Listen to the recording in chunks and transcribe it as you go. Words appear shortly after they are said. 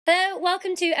Hello,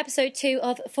 welcome to episode 2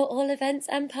 of For All Events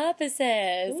and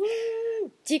Purposes.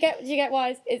 Woo! Do you get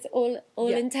why it's all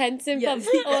Yeah. intents and Yes.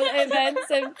 all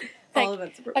events and All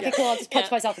events. Okay, cool. I'll just punch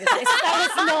myself in the face. That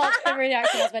was not the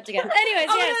reaction I was meant to get. Anyways,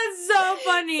 yes. That's so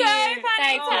funny. So funny.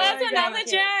 Thank you. That's Thank another you.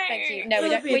 joke. Thank you. No,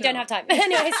 Filipino. we don't have time.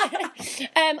 Anyways,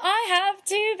 I have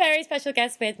 2 very special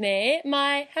guests with me,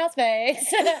 my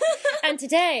housemates. And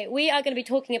today we are going to be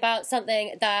talking about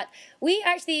something that we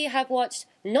actually have watched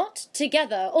not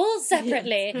together, all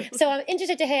separately. So I'm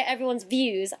interested to hear everyone's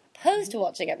views post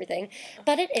watching everything.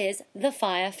 But it is the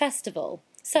Fyre Festival.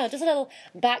 So just a little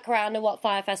background on what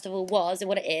Fyre Festival was and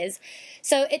what it is.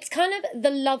 So it's kind of the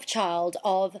love child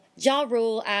of Ja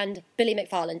Rule and Billy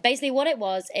McFarland. Basically what it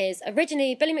was is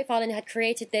originally Billy McFarland had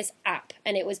created this app,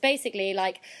 and it was basically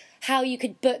like how you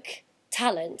could book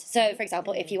talent. So, for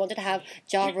example, if you wanted to have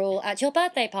Ja Rule at your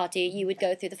birthday party, you would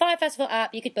go through the Fyre Festival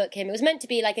app, you could book him. It was meant to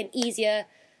be like an easier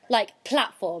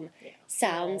platform.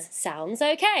 Sounds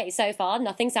okay. So far,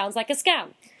 nothing sounds like a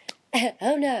scam.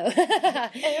 Oh no.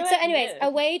 So anyways, a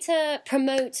way to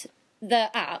promote the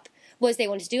app was they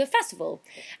wanted to do a festival.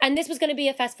 And this was going to be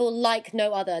a festival like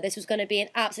no other. This was going to be an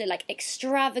absolute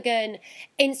extravagant,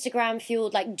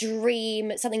 Instagram-fueled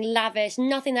dream, something lavish,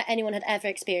 nothing that anyone had ever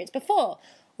experienced before.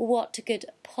 What could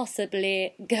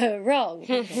possibly go wrong?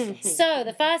 So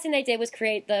the first thing they did was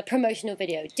create the promotional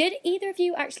video. Did either of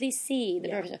you actually see the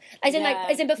promotional? As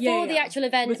in before the actual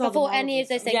event, With all the before any of models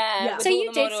those and things. Yeah. So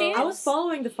you did see it? I was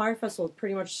following the Fyre Festival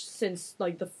pretty much since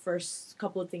the first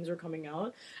couple of things were coming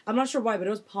out. I'm not sure why, but it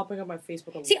was popping up on my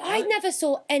Facebook a lot. See, I never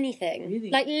saw anything.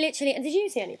 Really? Literally. And did you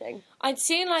see anything? I'd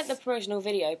seen the promotional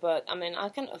video, but I mean I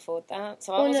couldn't afford that,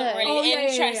 so I Oh, wasn't no. really Oh, yeah.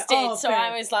 interested. Oh, so fair.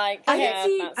 I was like, I yeah,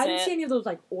 didn't that's see it. any of those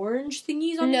orange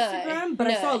thingies on No, Instagram, but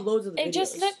I no. saw loads of the videos. It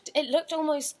just looked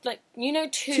almost like Too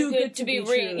too good to be real.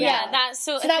 true. Yeah, Yeah. that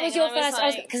sort So of that thing. was your and I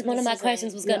first, because one of my this questions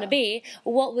isn't- was going to be,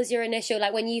 what was your initial,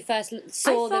 when you first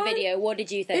saw the thought video, what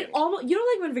did you think? It almost,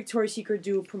 when Victoria's Secret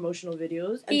do promotional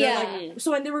videos, and Yeah. they're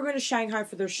so when they were going to Shanghai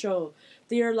for their show,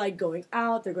 they are going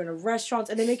out, they're going to restaurants,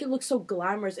 and they make it look so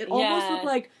glamorous. It almost Yeah. looked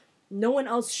like no one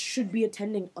else should be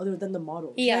attending other than the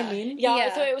models. You know what I mean? Yeah, Yeah. I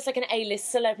thought it was an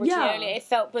A-list celebrity Yeah. only. It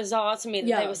felt bizarre to me that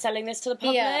Yeah. they were selling this to the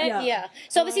public. Yeah.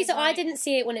 So obviously, I Right. didn't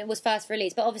see it when it was first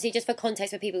released, but obviously, just for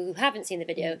context for people who haven't seen the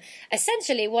video,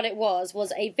 essentially what it was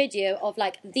a video of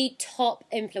the top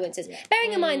influencers.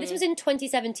 Bearing in mind, this was in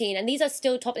 2017, and these are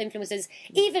still top influencers.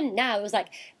 Even now, it was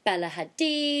Bella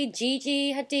Hadid,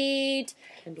 Gigi Hadid,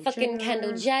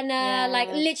 Kendall Jenner, Yeah.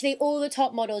 literally all the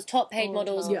top models, top paid All the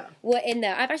models top. Yeah. were in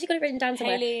there. I've actually got it written down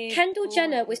somewhere. Hailey. Kendall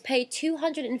Jenner was paid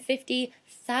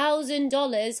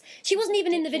 $250,000. She wasn't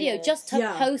even in the video, just to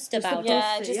Yeah. post Just to about post it.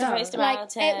 Yeah, just to post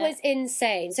about It was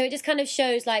insane. So it just kind of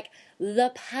shows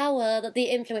the power that the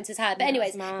influencers had. But anyways,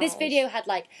 it's this mad. video had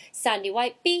sandy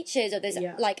white beaches or this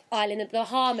Yeah. island of the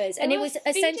Bahamas, and They it were was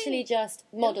feeding- essentially just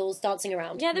models dancing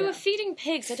around. Yeah, they Yeah. were feeding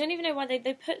pigs. I don't even know why they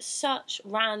put such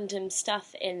random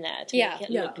stuff in there to Yeah. make it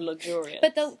Yeah. look luxurious.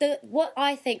 But the what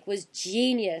I think was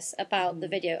genius about the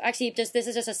video, actually, this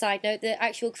is just a side note. The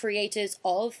actual creators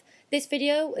of this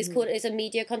video is a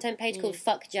media content page called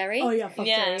Fuck Jerry. Oh yeah, fuck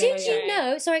Yeah. Jerry. Did you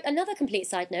know? Sorry, another complete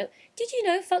side note. Did you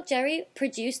know Fuck Jerry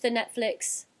produced the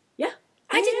Netflix? Yeah.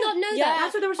 I did not know Yeah. that.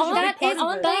 That's why there was such a That big is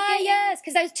part of it. bias,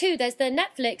 because there's 2. There's the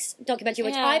Netflix documentary,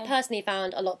 which Yeah. I personally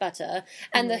found a lot better,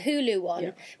 and the Hulu one.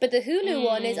 Yeah. But the Hulu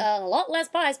one is a lot less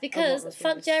biased because less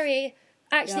Fuck biased. Jerry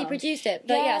actually Yeah. produced it.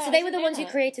 But Yeah, so they I were the didn't ones know who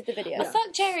that. created the video. I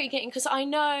fuck Jerry because I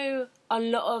know a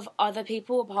lot of other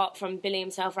people apart from Billy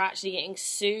himself are actually getting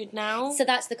sued now. So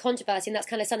that's the controversy, and that's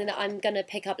kind of something that I'm going to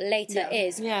pick up later. Yeah.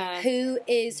 Is Yeah. who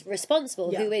is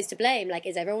responsible? Yeah. Who is to blame?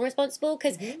 Is everyone responsible?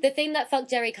 Because the thing that Fuck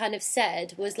Jerry kind of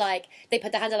said was they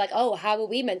put their hands up, oh, how were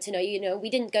we meant to know? We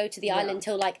didn't go to the island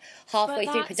till halfway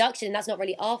But through that's production, and that's not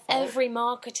really our fault. Every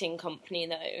marketing company,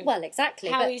 though. Well, exactly.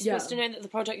 How but are you supposed to Yeah. know that the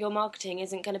product you're marketing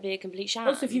isn't going to be a complete sham?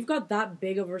 Also, if you've got that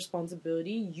big of a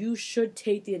responsibility, you should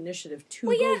take the initiative to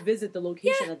Well, go yeah. visit the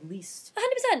location Yeah. at least.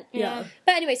 100%. Yeah.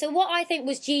 But anyway, so what I think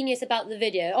was genius about the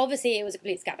video, obviously it was a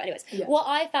complete scam, but anyways, Yeah. what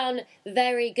I found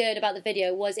very good about the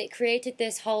video was it created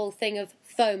this whole thing of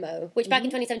FOMO, which back in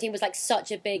 2017 was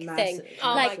such a big Massive. thing.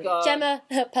 Oh my God. Gemma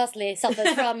personally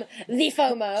suffers from the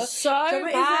FOMO. so Gemma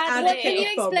is an bad. What, advocate can you of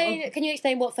FOMO. explain? Can you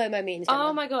explain what FOMO means? Gemma?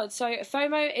 Oh my god! So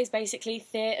FOMO is basically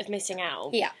fear of missing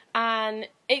out. Yeah. and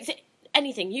it's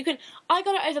anything. I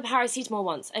got it over paracetamol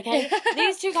once, okay?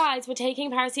 These two guys were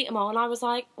taking paracetamol, and I was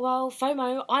like, well,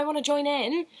 FOMO, I want to join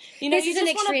in. You know, This is an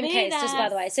extreme case, just by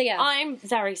the way, so yeah. I'm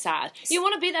very sad. You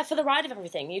want to be there for the ride of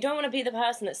everything. You don't want to be the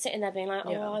person that's sitting there being like,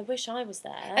 oh, I wish I was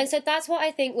there. And so that's what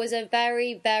I think was a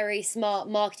very, very smart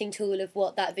marketing tool of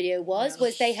what that video was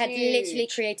they had literally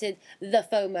created the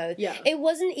FOMO. Yeah. It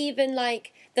wasn't even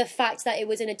like the fact that it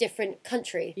was in a different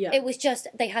country. Yeah. It was just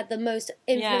they had the most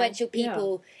influential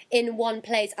people in one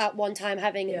place at one time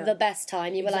having the best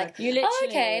time. You were like, oh,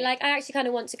 okay, like I actually kind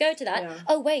of want to go to that. Yeah.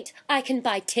 Oh, wait, I can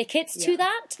buy tickets to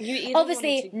that?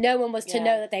 Obviously, no one was to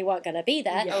know that they weren't going to be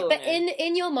there. Yeah. But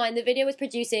in your mind, the video was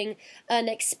producing an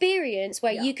experience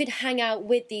where you could hang out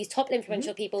with these top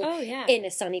influential people in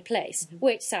a sunny place,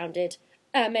 which sounded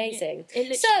amazing.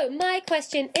 So, my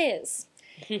question is,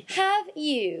 have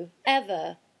you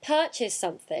ever purchased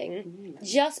something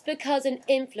just because an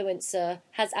influencer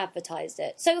has advertised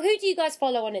it? So who do you guys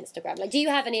follow on Instagram? Like, do you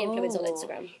have any influence on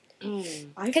Instagram?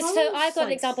 Because I've got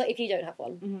an example if you don't have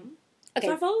one. Okay.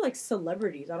 So I follow like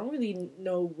celebrities. I don't really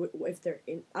know if they're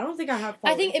in. I don't think I have.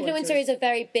 I think influencer is a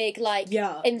very big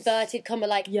inverted comma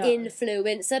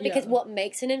influencer because what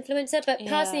makes an influencer? But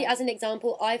personally, as an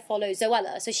example, I follow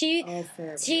Zoella. So she as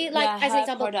an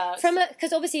example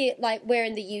because obviously we're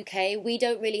in the UK, we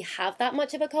don't really have that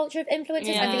much of a culture of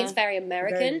influencers. I think it's very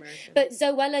American. But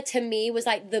Zoella to me was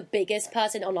like the biggest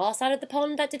person on our side of the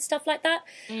pond that did stuff like that.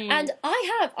 And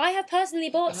I have personally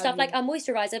bought stuff like a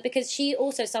moisturizer because she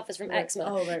also suffers from eczema.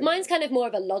 Mine's kind of more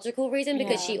of a logical reason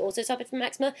because she also suffered from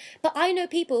eczema. But I know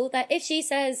people that if she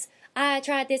says, I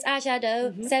tried this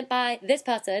eyeshadow sent by this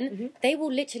person, they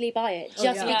will literally buy it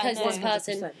just because this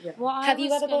person. Well, have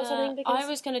you ever bought something? Because I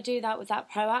was going to do that with that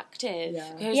Proactive.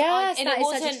 Yes,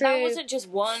 that wasn't just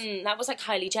one. That was like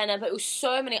Kylie Jenner, but it was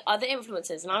so many other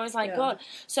influencers, and I was like, God,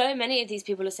 so many of these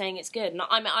people are saying it's good. And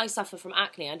I suffer from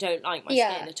acne. I don't like my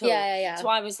skin at all. So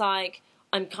I was like,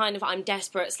 I'm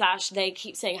desperate / they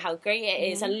keep saying how great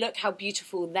it is and look how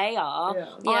beautiful they are.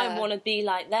 I want to be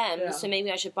like them, so maybe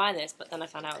I should buy this. But then I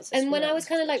found out it was and when I was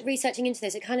kind of like researching into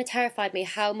this, it kind of terrified me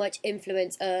how much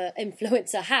influence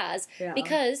influencer has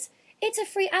because it's a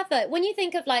free advert. When you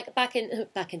think of like back in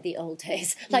the old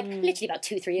days, like literally about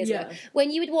 2-3 years ago, when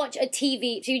you would watch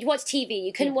you'd watch TV,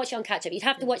 you couldn't watch it on catch up. You'd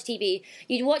have to watch TV.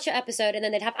 You'd watch your episode, and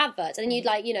then they'd have adverts, and then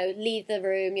you'd leave the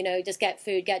room, just get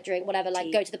food, get drink, whatever,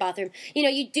 go to the bathroom.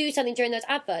 You'd do something during those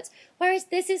adverts. Whereas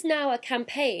this is now a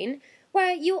campaign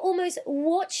where you're almost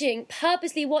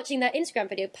purposely watching that Instagram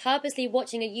video, purposely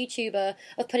watching a YouTuber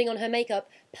of putting on her makeup,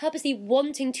 purposely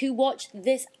wanting to watch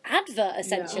this advert,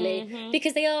 essentially,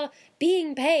 because they are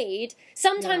being paid.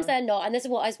 Sometimes they're not, and this is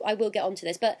what I will get onto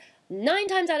this, but 9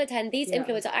 times out of 10, these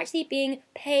influencers are actually being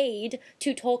paid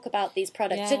to talk about these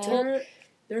products.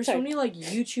 There are so many like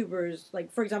YouTubers,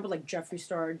 like for example, like Jeffree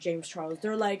Star, James Charles.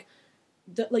 They're like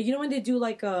when they do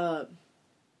like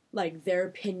their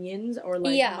opinions or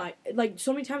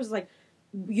so many times like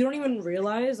you don't even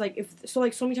realize so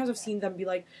many times I've seen them be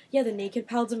like, the Naked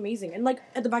Palette's amazing, and like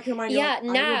at the back of your mind, I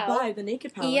would buy the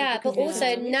Naked Palette. But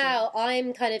also now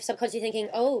I'm kind of subconsciously thinking,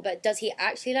 but does he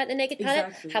actually like the Naked Palette?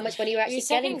 Exactly. How much money are you actually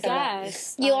getting from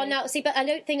it? You are now but I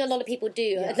don't think a lot of people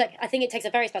do. Like I think it takes a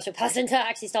very special person to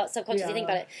actually start subconsciously think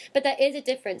about it. But there is a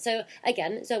difference. So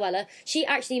again, Zoella, she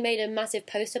actually made a massive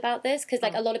post about this because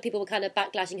like a lot of people were kind of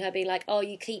backlashing her, being like, oh,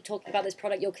 you keep talking about this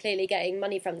product, you're clearly getting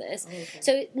money from this.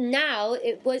 So now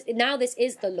this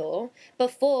is the law.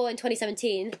 Before in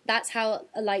 2017, that's how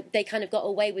they kind of got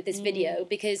away with this video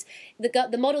because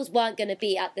the models weren't going to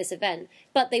be at this event,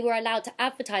 but they were allowed to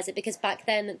advertise it because back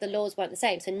then the laws weren't the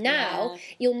same. So now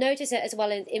you'll notice it as well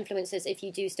in influencers, if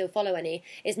you do still follow any,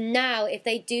 is now if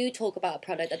they do talk about a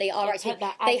product that they are actually,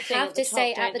 they have to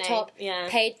say at the top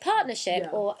paid partnership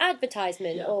or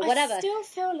advertisement or whatever. I still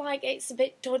feel like it's a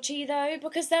bit dodgy though,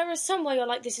 because there are some where you're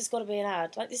like, this has got to be an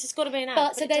ad. Like this has got to be an ad.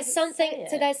 But so there's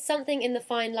something in the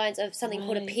fine lines of something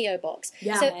called a PO box.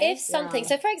 So if something,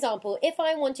 so for example, if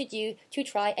I wanted you to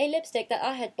try a lipstick that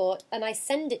I had bought and I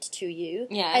send it to you,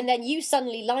 and then you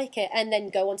suddenly like it and then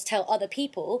go on to tell other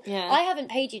people, I haven't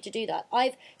paid you to do that.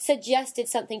 I've suggested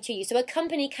something to you. So a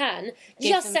company can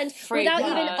just send without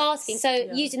even asking. So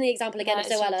using the example again of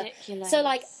Zoella. So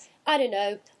like, I don't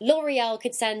know, L'Oreal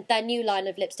could send their new line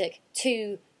of lipstick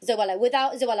to Zoella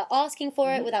without Zoella asking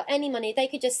for it, without any money. They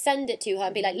could just send it to her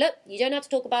and be like, look, you don't have to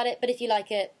talk about it, but if you like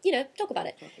it, talk about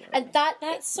it. And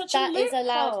that's is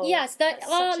allowed. Yes, there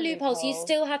are loopholes. You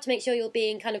still have to make sure you're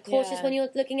being kind of cautious when you're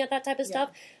looking at that type of stuff.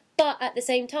 But at the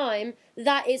same time,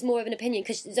 that is more of an opinion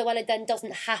because Zoella then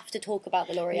doesn't have to talk about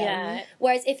the L'Oreal. Yeah.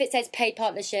 Whereas if it says paid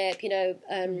partnership, they're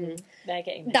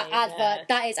getting paid, that advert,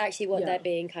 that is actually what they're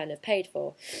being kind of paid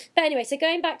for. But anyway, so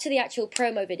going back to the actual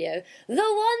promo video, the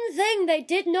one thing they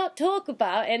did not talk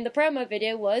about in the promo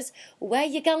video was where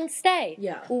you're going to stay.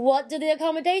 Yeah. What do the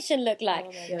accommodation look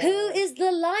like? Who is the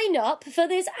lineup for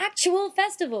this actual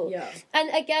festival? Yeah. And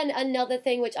again, another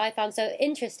thing which I found so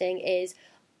interesting is,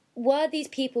 were these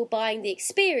people buying the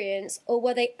experience or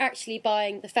were they actually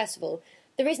buying the festival?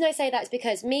 The reason I say that is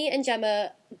because me and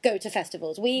Gemma go to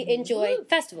festivals. We enjoy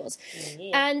festivals.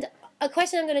 And a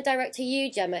question I'm going to direct to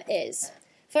you, Gemma, is,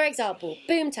 for example,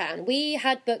 Boomtown. We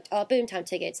had booked our Boomtown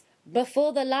tickets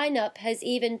before the lineup has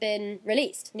even been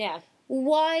released. Yeah.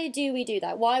 Why do we do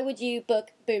that? Why would you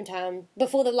book Boomtown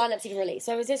before the lineup's even released?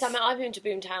 So is this, I've been to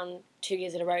Boomtown 2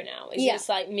 years in a row now. Is this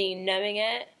like me knowing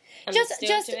it? And just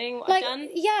doing what like, I've done?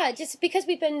 Yeah, just because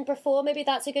we've been before, maybe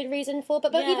that's a good reason for.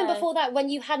 But even before that, when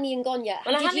you hadn't even gone yet,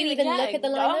 did you even look at the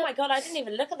lineup? Oh my god, I didn't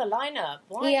even look at the lineup.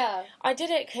 Why? Yeah, I did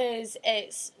it because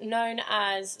it's known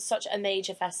as such a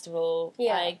major festival.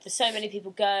 Yeah, like there's so many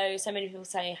people go, so many people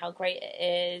say how great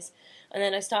it is. And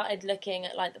then I started looking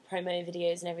at like the promo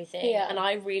videos and everything, and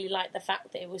I really liked the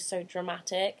fact that it was so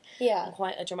dramatic. Yeah, I'm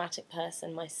quite a dramatic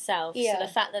person myself, yeah. so the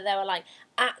fact that there were like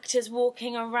actors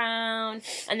walking around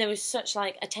and there was such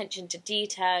like attention to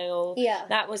detail,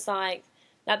 that was like,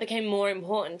 that became more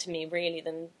important to me really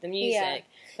than the music.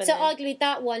 But so arguably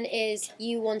that one is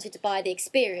you wanted to buy the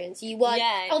experience. You want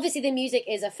obviously the music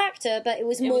is a factor, but it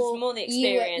was more the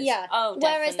experience.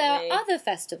 Whereas there are other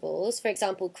festivals, for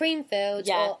example, Creamfields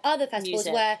or other festivals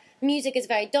where music is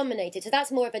very dominated. So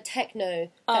that's more of a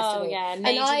techno festival. And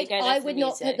I would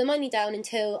not put the money down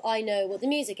until I know what the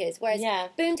music is. Whereas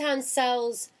Boomtown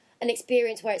sells an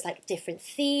experience where it's like different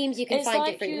themes, you can find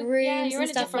like different rooms and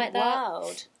stuff like that.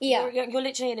 World. You're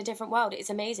literally in a different world. It's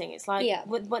amazing. It's like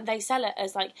when they sell it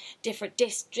as like different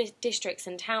districts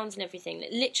and towns and everything.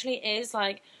 It literally is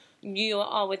like you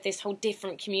are with this whole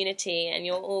different community and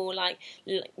you're all like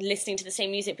listening to the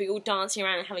same music, but you're all dancing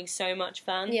around and having so much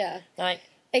fun. Yeah. Like,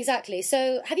 exactly.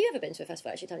 So, have you ever been to a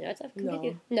festival, actually, Tanya?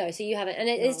 No, so you haven't. And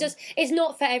it's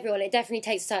not for everyone. It definitely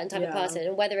takes a certain type of person.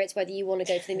 And whether you want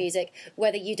to go for the music,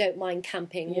 whether you don't mind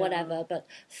camping, whatever. But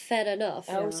fair enough.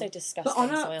 Also disgusting. But on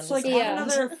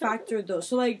another factor, though.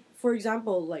 So, like, for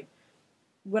example, like,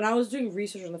 when I was doing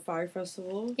research on the Fire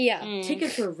Festival,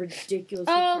 tickets were ridiculous.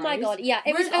 Oh my god,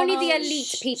 it was only the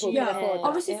elite people who could afford that.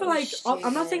 Obviously, for like,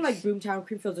 I'm not saying like Boomtown,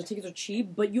 Creamfields, the tickets are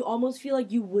cheap, but you almost feel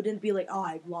like you wouldn't be like, oh,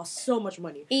 I've lost so much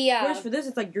money. Yeah. Whereas for this,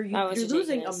 it's like you're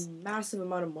losing a massive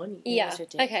amount of money. Yeah.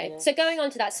 Okay. So going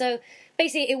on to that, so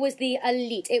basically, it was the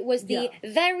elite. It was the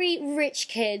very rich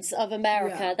kids of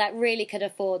America that really could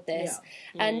afford this.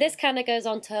 Yeah. And this kind of goes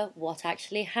on to what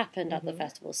actually happened at the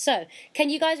festival. So, can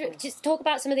you guys just talk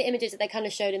about some of the images that they kind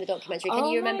of showed in the documentary? Can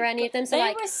you remember any of them? So,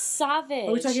 they were savage.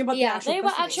 Are we talking about the actual they were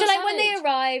actually So, like, when they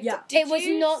arrived, it was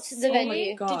not the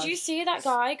venue. Did you see that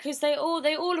guy? Because they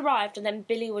all arrived, and then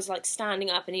Billy was, like,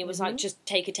 standing up, and he was like, just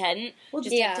take a tent.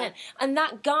 Take a tent. And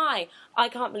that guy, I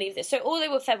can't believe this. So, all they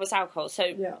were fed was alcohol.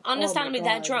 So, understandably,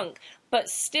 they're drunk. But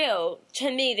still,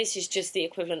 to me, this is just the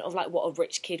equivalent of, like, what a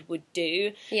rich kid would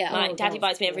do. Yeah. Like, Daddy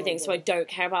buys me everything, so I don't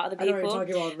care about other people. I know what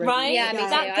you're talking about, right? Yeah, me too.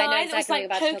 That guy that was, like,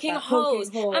 poking holes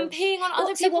and peeing on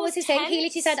other people's So what was his saying? tents. He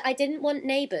literally said, I didn't want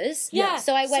neighbours. Yeah.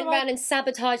 So I went round and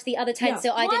sabotaged the other tents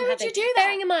so I didn't have it. Why would you do that?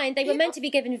 Bearing in mind, they were meant to be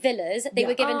given villas. They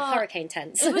were given hurricane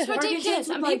tents. It was ridiculous.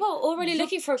 And people are already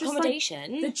looking for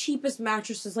accommodation. Like, the cheapest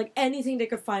mattresses, like anything they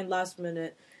could find last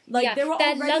minute. Like they were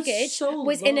their already luggage so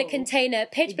was low. in a container,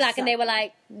 pitch black, and they were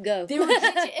like, "Go." They were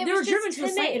driven to the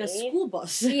site in a school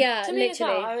bus. Yeah, to me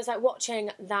literally. As well, I was like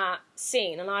watching that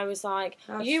scene, and I was like,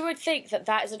 you would think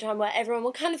that is a time where everyone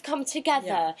will kind of come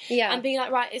together, and be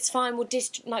like, right, it's fine, we'll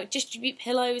distribute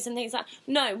pillows and things like that.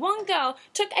 No, one girl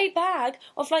took a bag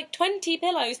of like 20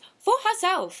 pillows for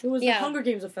herself. It was the Hunger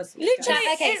Games of festivals. Literally,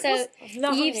 okay,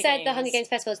 so you've said the Hunger Games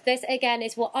festivals. This again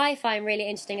is what I find really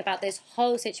interesting about this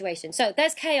whole situation. So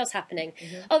there's chaos happening.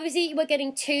 Obviously, we're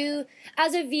getting two,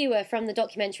 as a viewer from the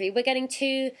documentary, we're getting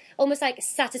two almost like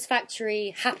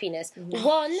satisfactory happiness.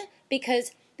 One,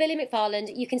 because Billy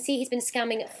McFarland, you can see he's been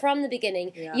scamming from the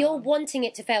beginning. Yeah. You're wanting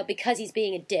it to fail because he's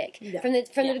being a dick. Yeah. From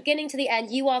the beginning to the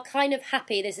end, you are kind of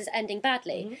happy this is ending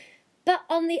badly. But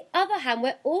on the other hand,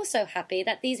 we're also happy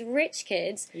that these rich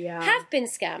kids have been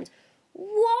scammed.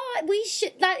 what we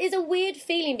should, that is a weird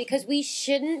feeling because we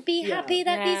shouldn't be happy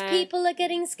that these people are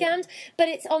getting scammed, but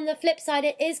it's on the flip side,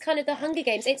 it is kind of the Hunger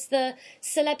Games, it's the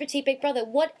celebrity Big Brother.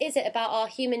 What is it about our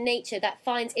human nature that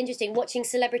finds interesting watching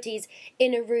celebrities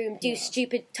in a room do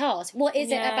stupid tasks? What is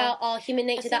it about our human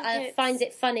nature that finds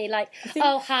it funny, like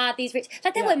these rich,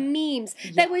 like there were memes,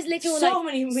 there was literal so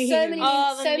many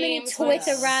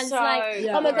Twitter rants like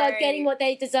oh my god, getting what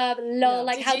they deserve, lol,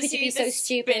 like how could you be so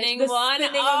stupid? My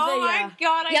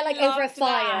god, like over a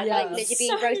fire, like literally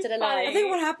being roasted alive. I think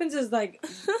what happens is like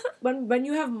when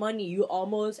you have money, you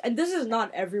almost, and this is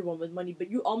not everyone with money,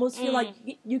 but you almost feel like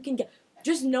you can get,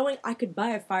 just knowing I could buy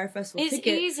a Fire Festival ticket.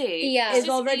 It's easy. It's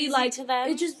already like to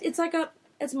them.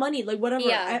 It's money, like whatever.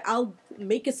 I'll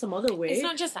make it some other way. It's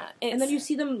not just that. And then you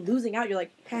see them losing out. You're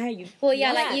like, hey, you. Well,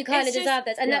 like you kind of deserve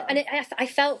this, and I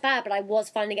felt bad, but I was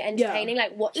finding it entertaining,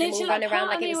 like watching them all run around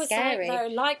like it was scary.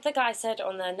 Like the guy said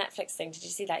on the Netflix thing, did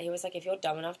you see that? He was like, if you're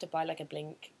dumb enough to buy like a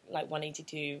Blink like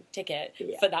 182 ticket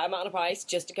for that amount of price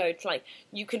just to go to, like,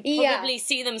 you could probably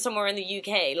see them somewhere in the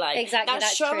UK. Like exactly,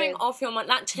 that's showing off your money.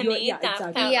 That to me, that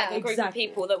felt like a group of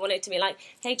people that wanted to be like,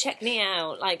 hey, check me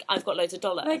out. Like I've got loads of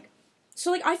dollars.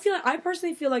 So, like, I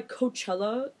personally feel like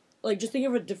Coachella, like, just thinking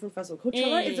of a different festival,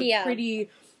 Coachella is a pretty...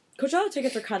 Coachella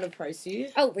tickets are kind of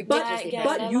pricey. Oh, ridiculously pricey.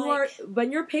 But you are...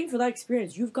 When you're paying for that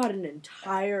experience, you've got an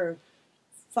entire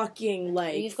fucking,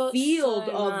 like, field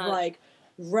of, like,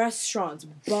 restaurants,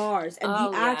 bars, and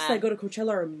the acts that go to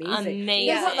Coachella are amazing.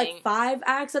 There's what, like 5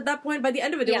 acts at that point? By the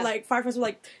end of it, they were like, Fire Festival,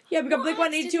 like, we got Blink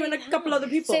 182 and a couple other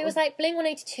people. So it was like Blink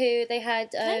 182, they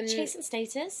had... Chase and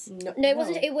Status? No, it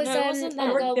wasn't. It was...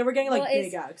 they were getting, like,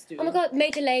 big acts, dude. Oh my god,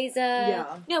 Major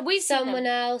Lazer. Yeah, we saw someone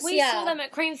else. We saw them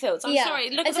at Creamfields. I'm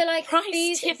sorry, look at the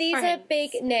price difference. These are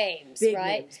big names,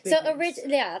 right?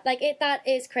 That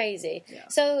is crazy. Yeah.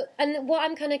 So, and what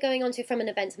I'm kind of going on to from an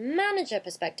events manager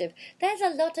perspective, there's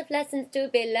a lot of lessons to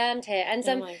be learned here, and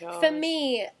for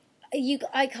me,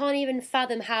 I can't even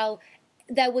fathom how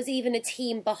there was even a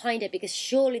team behind it, because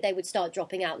surely they would start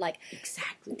dropping out. Like,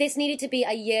 exactly, this needed to be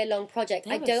a year-long project.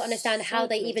 I don't understand how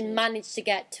they even managed to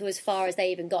get to as far as they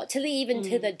even got. To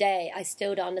the day, I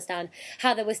still don't understand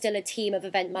how there was still a team of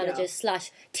event managers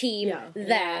 / team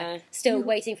there, still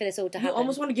waiting for this all to happen. You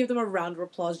almost want to give them a round of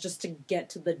applause just to get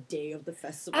to the day of the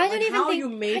festival. I don't even think you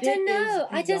made I don't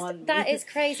know. That is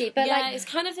crazy. But it's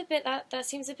kind of a bit that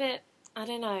seems a bit, I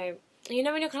don't know. You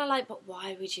know when you're kind of like, but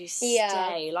why would you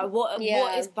stay? Like, what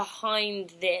is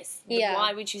behind this?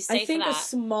 Why would you stay for that? I think a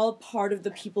small part of the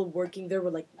people working there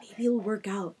were like, maybe it'll work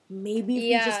out. Maybe if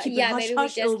we just keep it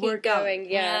hush-hush, it'll work going.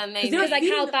 out. Yeah, maybe. Because like,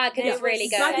 how bad could this really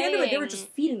go? By the end of it, they were just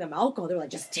feeding them alcohol. They were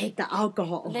like, just take the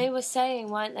alcohol. They were saying,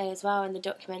 weren't they, as well, in the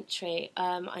documentary,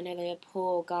 I know they had a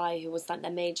poor guy who was like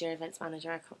their major events manager.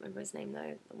 I can't remember his name,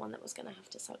 though. The one that was going to have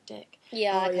to suck dick.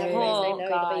 Yeah, I can't remember his name,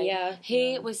 but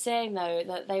he was saying, though,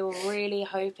 that they were really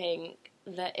hoping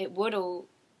that it would all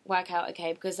work out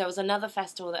okay, because there was another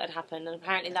festival that had happened, and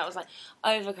apparently that was like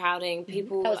overcrowding.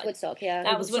 People. That was Woodstock,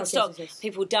 That was Woodstock. Yes.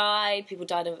 People died of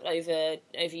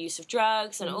overuse of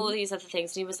drugs and all these other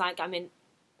things. And he was like, I mean,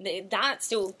 that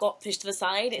still got pushed to the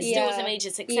side. It still was a major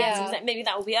success. It was like, maybe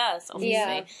that will be us.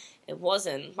 Obviously, it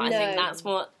wasn't. But I think that's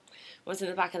what was in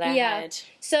the back of their head.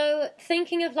 So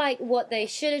thinking of like what they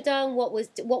should have done, what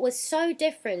was so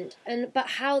different, but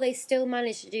how they still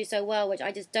managed to do so well, which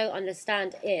I just don't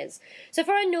understand is. So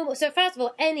first of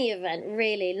all, any event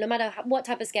really, no matter what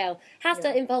type of scale, has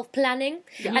to involve planning,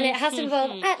 and it has to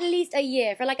involve at least a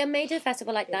year. For like a major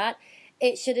festival like that,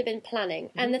 it should have been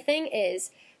planning. And the thing is,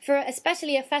 for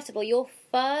especially a festival, your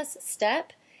first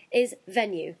step is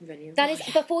venue. That is,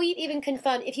 before you've even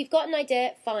confirmed, if you've got an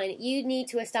idea, fine, you need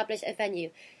to establish a venue.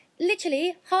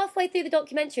 Literally, halfway through the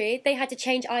documentary, they had to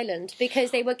change island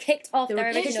because they were kicked off their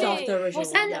original.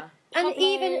 And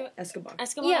even Escobar.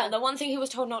 The one thing he was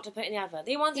told not to put in the advert.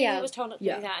 The one thing he was told not to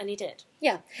put in that, and he did.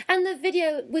 Yeah, and the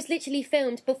video was literally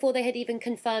filmed before they had even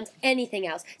confirmed anything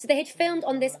else. So they had filmed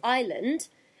on this island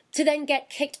to then get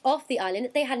kicked off the island.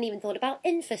 They hadn't even thought about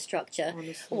infrastructure.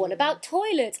 Honestly. What about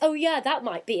toilets? Oh yeah, that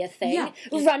might be a thing. Yeah.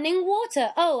 Running water.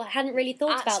 Oh, I hadn't really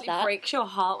thought about that. It breaks your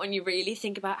heart when you really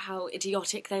think about how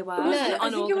idiotic they were. No,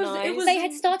 unorganised. They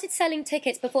had started selling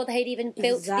tickets before they had even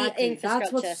built the infrastructure,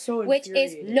 that's what's so which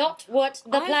is not what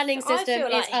the planning system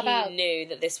is about. He knew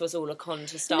that this was all a con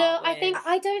to start with.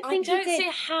 I don't think he did. I don't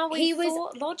see how he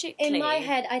thought logically. In my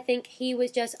head, I think he was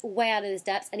just way out of his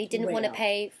depths, and he didn't want to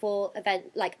pay for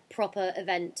proper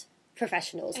event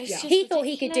professionals. He thought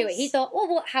he could do it. He thought,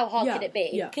 well, how hard could it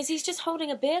be? Because he's just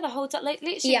holding a beer the whole time. Like,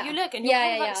 literally, you look and you're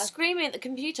kind of like screaming at the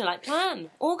computer, like, plan,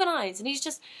 organise. And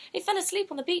he fell asleep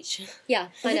on the beach. Yeah,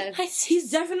 I know. He's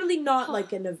definitely not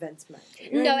like an events man.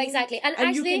 You know no, exactly. And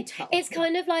actually, it's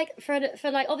kind of like, for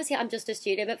like, obviously I'm just a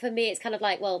student, but for me, it's kind of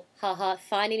like, well, haha,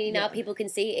 finally now people can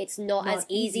see it's not as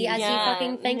easy as you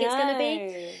fucking think it's going to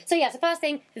be. So so first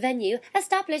thing, venue,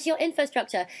 establish your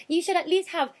infrastructure. You should at least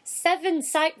have 7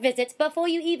 site visits before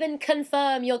you even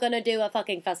confirm you're going to do a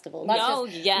fucking festival.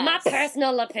 That's just my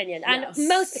personal opinion and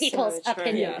most people's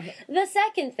opinion. The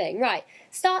second thing, right,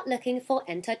 start looking for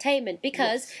entertainment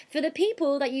because for the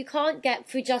people that you can't get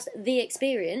through just the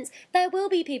experience, there will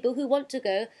be people who want to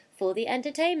go for the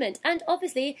entertainment. And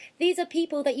obviously, these are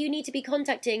people that you need to be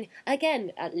contacting,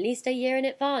 again, at least a year in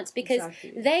advance because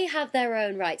they have their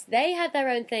own rights. They have their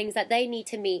own things that they need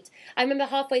to meet. I remember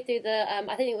halfway through the,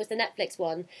 I think it was the Netflix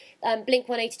one,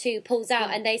 Blink-182 pulls out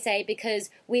and they say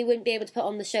because we wouldn't be able to put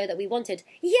on the show that we wanted.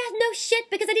 Yeah, no shit,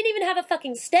 because they didn't even have a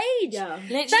fucking stage. Yeah.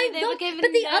 Literally, they were given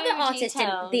but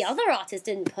the other artist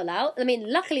didn't pull out. I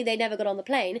mean, luckily they never got on the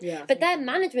plane. Yeah, but their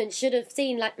management should have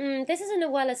seen like, this isn't a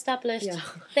well-established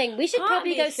thing. We should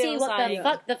probably go see what the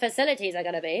fuck the facilities are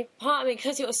going to be. Part of me,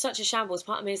 because it was such a shambles,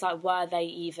 part of me is like, were they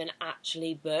even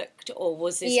actually booked? Or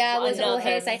was this was all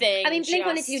hearsay? Thing I mean,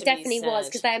 Blink-182 definitely was,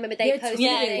 because I remember they posted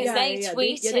they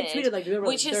tweeted, like,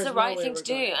 which is the right thing to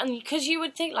do. And because you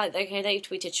would think, like, okay, they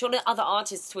tweeted, surely other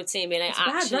artists would see me and it's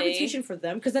bad reputation for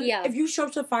them, because then if you show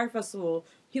up to a Fire Festival,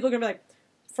 people are going to be like,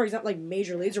 for example, like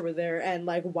Major Lazer were there, and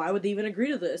like, why would they even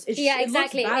agree to this?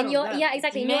 Exactly. And you're in your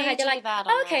head, you're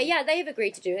like, they've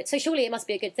agreed to do it, so surely it must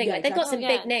be a good thing. Like they've got some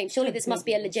big names. Surely this must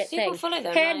be a legit thing. People follow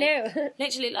them. No.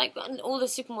 Literally, like all the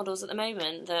supermodels at the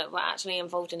moment that were actually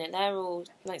involved in it, they're all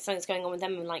like something's going on with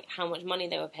them and like how much money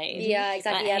they were paid. Yeah,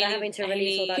 exactly. Like, they're having to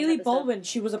release all that. Hailey Baldwin,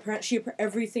 she was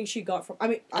everything she got from. I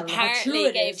mean,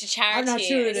 apparently gave to charity. I'm not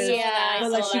sure it is. But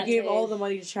like she gave all the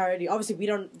money to charity. Obviously, we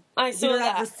don't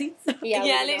have receipts.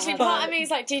 Yeah, literally. Part of me is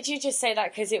like, did you just say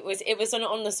that because it was an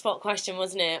on the spot question,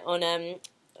 wasn't it? On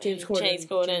James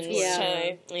Corden's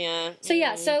show.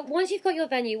 Yeah. So once you've got your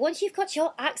venue, once you've got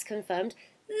your acts confirmed,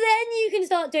 then you can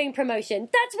start doing promotion.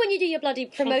 That's when you do your bloody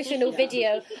promotional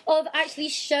video of actually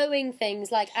showing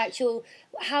things like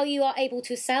how you are able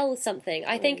to sell something.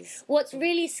 I think what's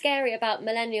really scary about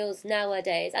millennials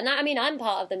nowadays, and I mean, I'm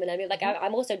part of the millennial, like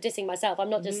I'm also dissing myself. I'm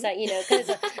not just saying, because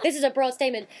this is a broad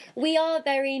statement. We are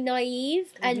very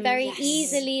naive and very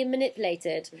easily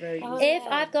manipulated. If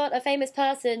I've got a famous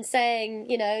person saying,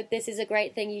 this is a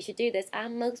great thing, you should do this,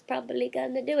 I'm most probably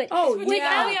going to do it.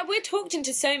 We're talked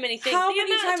into so many things. How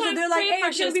many times are they like, hey,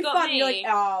 it's going to be fun? And you're like,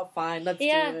 oh, fine, let's do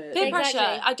it. Peer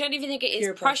pressure. I don't even think it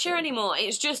is pressure anymore.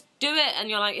 It's just do it, and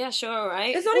you're like, yeah, sure, all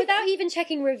right. It's not without even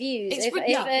checking reviews.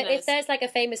 If there's like a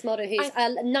famous model who's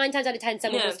 9 times out of 10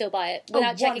 someone will still buy it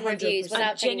without checking reviews,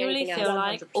 without checking anything else. I genuinely feel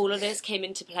like all of this came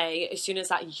into play as soon as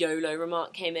that YOLO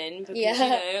remark came in. Because,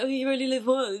 you only live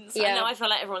once. And now I feel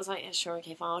like everyone's like, yeah, sure,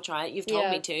 okay, fine, I'll try it. You've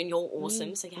told me to, and you're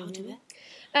awesome, so I'll do it.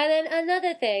 And then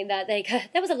another thing that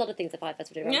there was a lot of things that Fire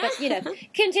Festival did wrong, but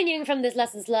continuing from this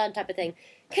lessons learned type of thing,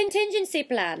 contingency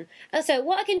plan. So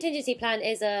what a contingency plan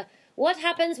is what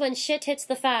happens when shit hits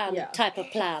the fan type of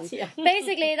plan.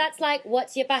 Basically, that's like,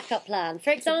 what's your backup plan? For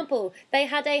example, they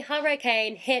had a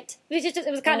hurricane hit,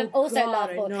 it was kind of also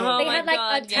laughable. They had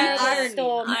like a terrible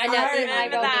storm. I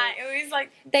remember that. It was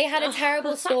like they had a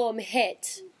terrible storm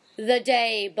hit the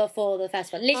day before the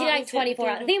festival. Literally like 24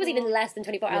 hours. I think it was even less than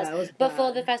 24 hours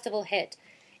before the festival hit.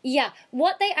 Yeah,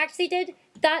 what they actually did,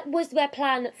 that was their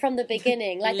plan from the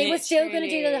beginning. Like, they were still going to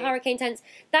do the hurricane tents.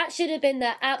 That should have been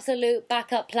their absolute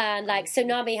backup plan. Like,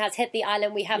 tsunami has hit the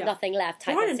island, we have nothing left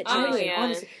type of situation.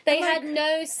 Honestly. They had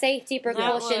no safety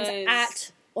precautions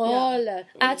at all.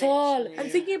 At all. I'm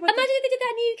thinking about imagine if they did that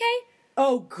in the UK.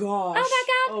 Oh, gosh.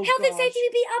 Oh, my God. Health and safety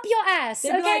would be up your ass,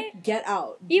 They'd be like, get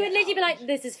out. You would literally be like,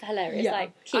 this is hilarious.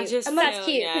 Like, cute. That's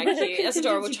cute. Yeah, cute. That's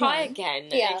adorable. Try again.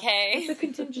 Okay. It's a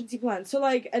contingency plan. So,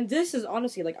 like, and this is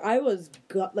honestly, like, I was,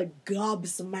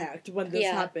 gobsmacked when this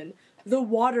happened. The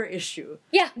water issue.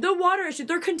 Yeah. The water issue.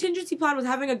 Their contingency plan was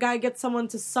having a guy get someone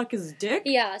to suck his dick.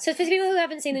 Yeah. So for people who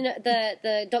haven't seen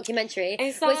the documentary,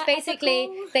 was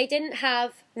basically they didn't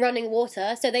have running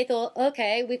water, so they thought,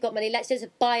 okay, we've got money, let's just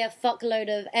buy a fuckload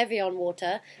of Evian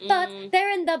water. But they're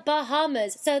in the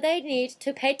Bahamas, so they need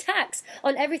to pay tax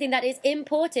on everything that is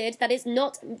imported, that is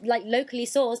not like locally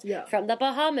sourced from the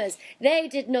Bahamas. They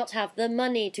did not have the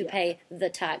money to pay the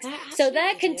tax. So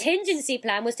their contingency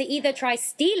plan was to either try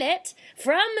steal it ticket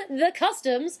from the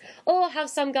customs, or have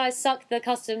some guy suck the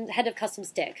head of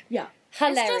customs dick. Yeah.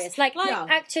 Hilarious.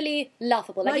 Actually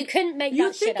laughable. Like, you couldn't make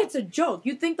that shit up. You think it's a joke.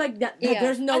 You think, like, that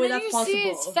there's no way that's possible. And then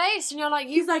you see his face, and you're like,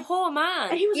 he's like, poor man.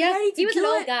 And he was ready to do it. He was an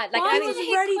old guy. Why he was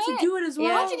ready to do it as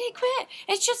well. Why did he quit?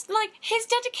 It's just, like, his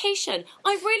dedication.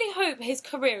 I really hope his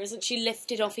career isn't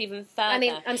lifted off even further. I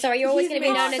mean, I'm sorry, you're always going to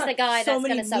be known as the guy that's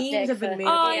going to suck dick.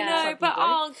 I know,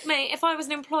 but, mate, if I was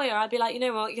an employer, I'd be like, you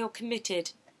know what, you're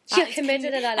committed. You're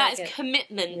committed, and I like it. That is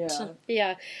commitment.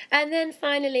 Yeah. And then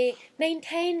finally,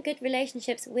 maintain good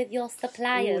relationships with your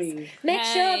suppliers. Make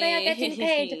sure they are getting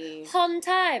paid on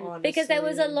time. Honestly. Because there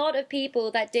was a lot of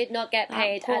people that did not get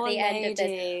paid at the end of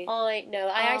this. I know.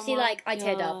 I actually, I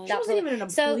teared up. That wasn't even an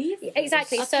employee. So,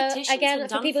 exactly. So, again,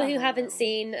 for people who haven't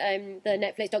seen the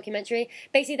Netflix documentary,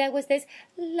 basically there was this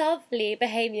lovely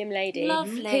Bahamian lady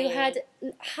who had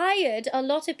hired a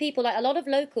lot of people, like a lot of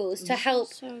locals, to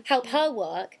help her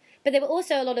work. But there were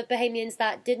also a lot of Bahamians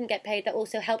that didn't get paid that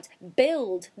also helped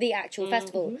build the actual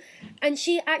festival. And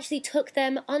she actually took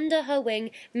them under her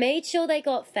wing, made sure they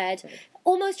got fed,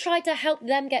 almost tried to help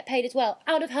them get paid as well,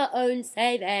 out of her own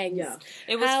savings. Yeah.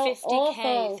 It was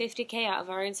 50k out of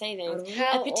her own savings.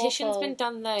 A petition's been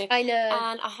done, though. I know.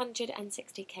 And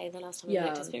 160k the last time we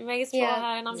looked. It's been raised for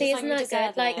her, and I'm just like, you deserve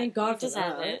it. Thank God for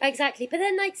that. Exactly. But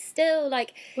then, still,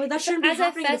 well, that shouldn't be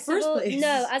happening in the first place.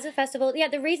 No, as a festival,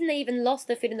 the reason they even lost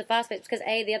the food in the first place was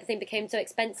because, the other thing became so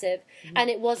expensive,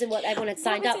 and it wasn't what everyone had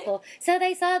signed up for. So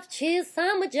they served cheese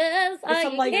sandwiches. Are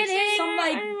you kidding?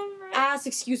 Some, ass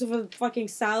excuse of a fucking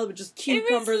salad with just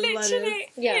cucumbers and lettuce.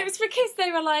 It was because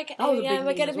they were like,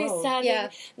 we're going to be serving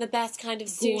the best kind of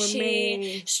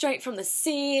sushi straight from the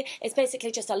sea. It's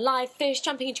basically just a live fish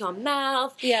jumping into your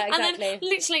mouth. Yeah, exactly. And then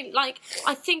literally,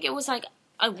 I think it was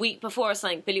a week before or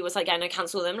something, Billy was like, no,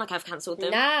 cancel them. I've cancelled them.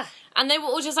 Nah. And they were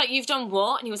all just like, you've done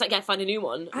what? And he was like, find a new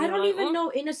one. And I don't even know,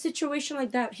 in a situation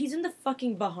like that, he's in the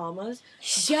fucking Bahamas.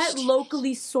 Get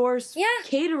locally sourced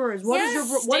caterers. What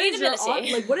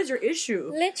is your issue?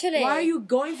 Literally. Why are you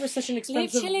going for such an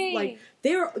expensive,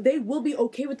 they will be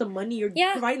okay with the money you're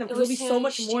providing them, because it'll be so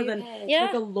much more than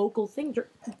a local thing.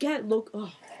 Get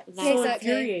local.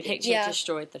 Picture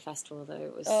destroyed the festival, though.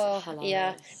 It was hilarious.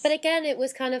 Yeah, but again, it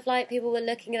was kind of like people were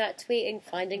looking at that tweet and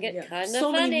finding it kind of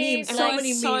funny. Many memes, so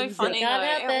many memes. Funny,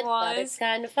 but it's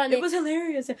kind of funny. It was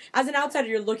hilarious. As an outsider,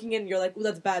 you're looking in, you're like, "Well,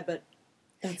 that's bad," but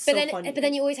that's so funny. But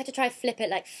then you always have to try flip it,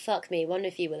 like, fuck me, wonder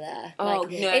if you were there. No.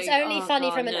 It's only funny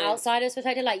from an outsider's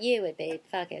perspective, like you would be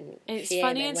fucking. It's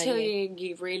funny until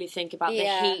you really think about the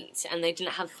heat, and they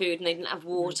didn't have food and they didn't have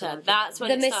water. That's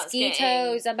when the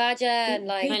mosquitoes. Imagine,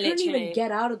 they couldn't even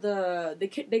get out of the. They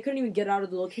couldn't even get out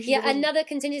of the location. Yeah, another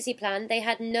contingency plan. They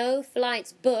had no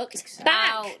flights booked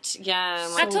back.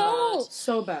 At all.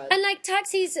 So bad. And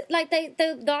taxis,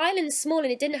 the island's small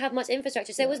and it didn't have much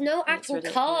infrastructure, so there was no actual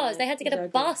cars. They had to get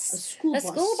a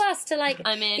school bus to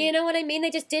you know what I mean? They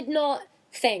just did not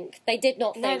think. They did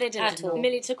not think. No, they didn't at all.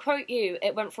 Millie, to quote you,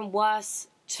 it went from worse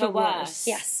to worse.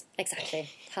 Yes, exactly.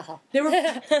 They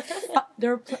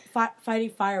were fighting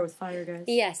fire with fire, guys.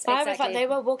 Yes, exactly. They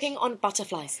were walking on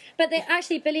butterflies. But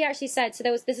Billy actually said, so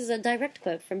this is a direct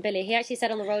quote from Billy, he actually said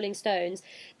on the Rolling Stones,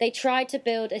 they tried to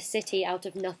build a city out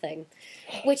of nothing.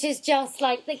 Which is just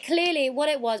clearly what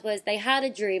it was they had a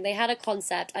dream, they had a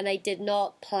concept, and they did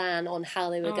not plan on how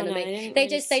they were going to make it. They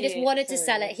just wanted to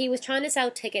sell it. He was trying to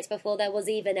sell tickets before there was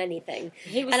even anything.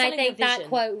 And I think that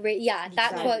quote,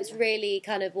 that quote's really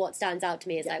kind of what stands out to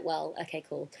me is well, okay,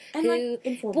 cool. And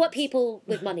what people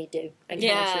with money do.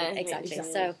 Exactly.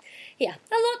 So, a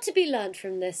lot to be learned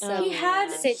from this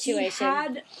situation. He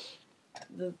had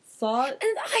the thought,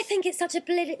 and I think it's such a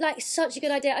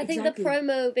good idea. I think the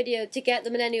promo video to get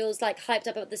the millennials hyped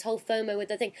up about this whole FOMO with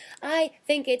the thing, I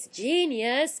think it's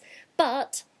genius,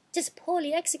 but just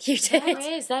poorly executed. There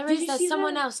is. There's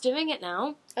someone else doing it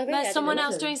now. Oh, really? There's someone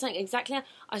else doing something exactly.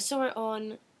 I saw it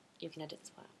on. You can edit this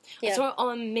part. I saw it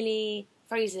on Millie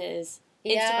Fraser's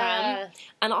Instagram,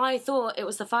 and I thought it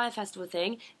was the Fire Festival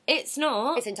thing. It's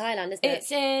not. It's in Thailand, isn't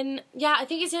it? I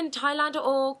think it's in Thailand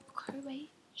or Croatia.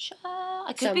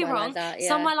 I could be wrong.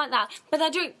 Somewhere like that. But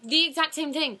they're doing the exact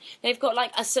same thing. They've got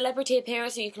a celebrity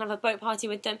appearance, so you can have a boat party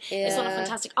with them. It's on a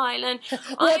fantastic island.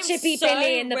 Watch it be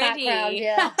Billy in the background.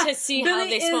 To see how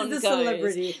this one goes.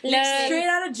 Celebrity. Straight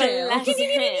out of jail. It's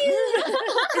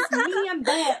me, I'm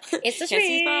back. It's the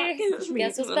tree.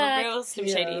 Guess who's back?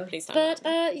 Shady, please don't.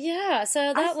 But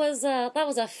so that was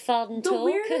a fun talk.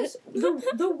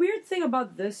 The weird thing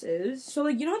about this is,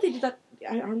 you know how they did that.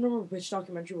 I don't remember which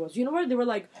documentary it was. You know where they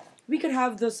were we could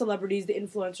have the celebrities, the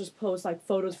influencers post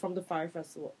photos from the Fire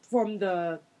Festival, from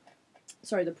the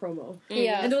the promo.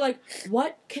 Yeah. And they're like,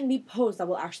 what can we post that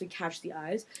will actually catch the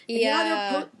eyes?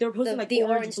 And they're posting the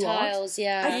orange tiles.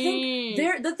 Yeah. I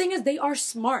think the thing is, they are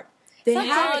smart.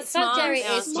 Fuck Jerry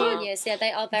is genius. Yeah,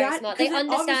 they are very smart. They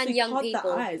understand young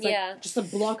people. Just a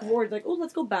block of words, like, oh,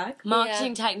 let's go back.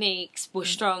 Marketing techniques were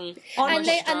strong. And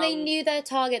they knew their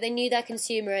target, they knew their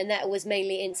consumer, and that was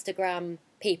mainly Instagram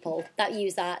people that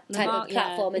use that type of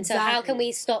platform. And so how can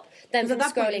we stop them from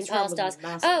scrolling past us?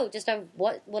 Oh, just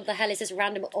what the hell is this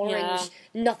random orange,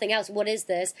 nothing else, what is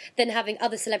this? Then having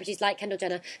other celebrities like Kendall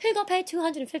Jenner, who got paid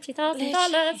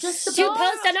 $250,000 just to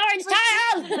post an orange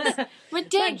tile.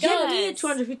 Ridiculous. Give me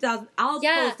 $250,000. I'll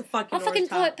post the fucking orange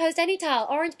tile. Post any tile.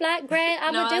 Orange, black, grey,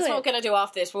 I'm going to do it. No, that's what we're going to do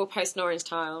after this. We'll post an orange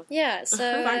tile. Yeah,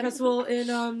 so... Fire Festival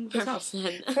in this house.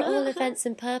 For all events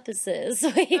and purposes,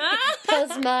 we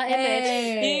post my image.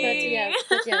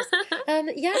 But yes.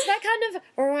 Yes, that kind of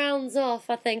rounds off,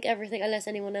 I think, everything, unless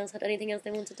anyone else had anything else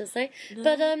they wanted to say. No.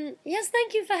 But yes,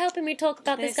 thank you for helping me talk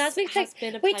about this, guys.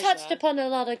 We touched upon a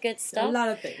lot of good stuff. A lot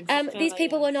of things. These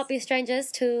people will not be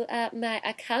strangers to my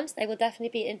account. They will definitely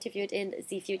be interviewed in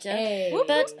the future. Hey.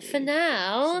 But for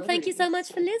now, thank you so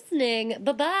much for listening.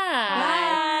 Bye-bye.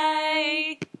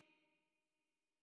 Bye.